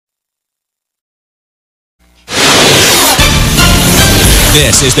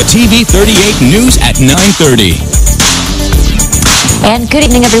This is the TV 38 News at 9:30. And good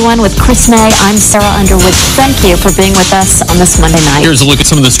evening, everyone. With Chris May, I'm Sarah Underwood. Thank you for being with us on this Monday night. Here's a look at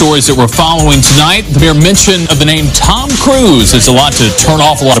some of the stories that we're following tonight. The mere mention of the name Tom Cruise is a lot to turn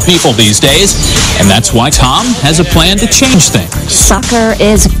off a lot of people these days, and that's why Tom has a plan to change things. Soccer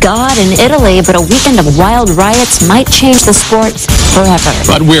is God in Italy, but a weekend of wild riots might change the sport forever.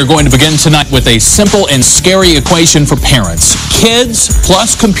 But we're going to begin tonight with a simple and scary equation for parents. Kids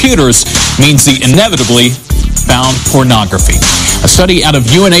plus computers means the inevitably found pornography. A study out of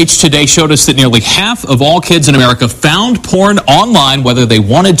UNH today showed us that nearly half of all kids in America found porn online, whether they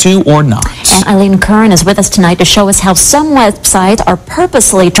wanted to or not. And Eileen Curran is with us tonight to show us how some websites are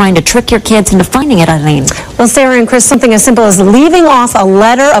purposely trying to trick your kids into finding it, Eileen. Well, Sarah and Chris, something as simple as leaving off a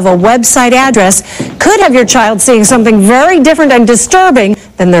letter of a website address could have your child seeing something very different and disturbing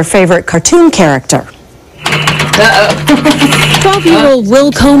than their favorite cartoon character. 12-year-old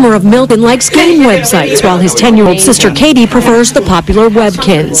Will Comer of Milton likes game websites, while his 10-year-old sister Katie prefers the popular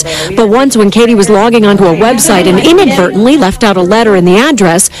Webkins. But once when Katie was logging onto a website and inadvertently left out a letter in the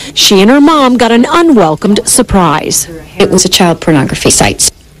address, she and her mom got an unwelcomed surprise. It was a child pornography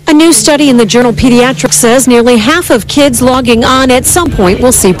site. A new study in the journal Pediatrics says nearly half of kids logging on at some point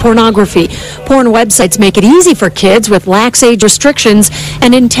will see pornography. Porn websites make it easy for kids with lax age restrictions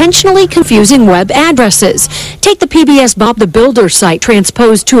and intentionally confusing web addresses. Take the PBS Bob the Builder site,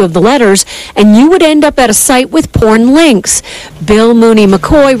 transpose two of the letters, and you would end up at a site with porn links. Bil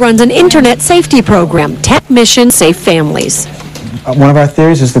Mooney-McCoy runs an internet safety program, Tech Mission Safe Families. One of our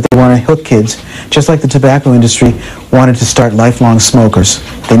theories is that they want to hook kids, just like the tobacco industry wanted to start lifelong smokers.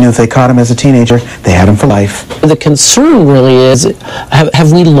 They knew if they caught them as a teenager, they had them for life. The concern really is,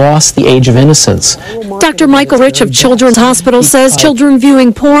 have we lost the age of innocence? Dr. Michael Rich of Children's Hospital says children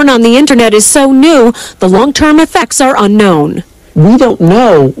viewing porn on the internet is so new, the long-term effects are unknown. We don't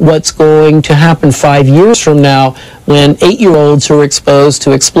know what's going to happen 5 years from now when 8-year-olds who are exposed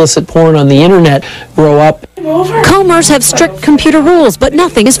to explicit porn on the internet grow up. Comers have strict computer rules, but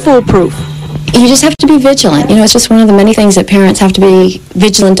nothing is foolproof. You just have to be vigilant. It's just one of the many things that parents have to be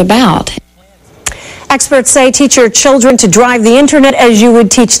vigilant about. Experts say teach your children to drive the internet as you would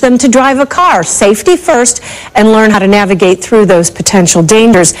teach them to drive a car. Safety first, and learn how to navigate through those potential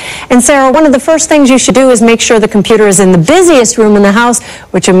dangers. And Sarah, one of the first things you should do is make sure the computer is in the busiest room in the house,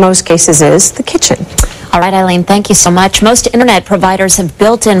 which in most cases is the kitchen. All right, Eileen, thank you so much. Most internet providers have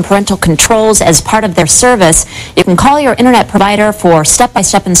built-in parental controls as part of their service. You can call your internet provider for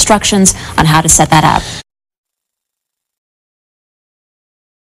step-by-step instructions on how to set that up.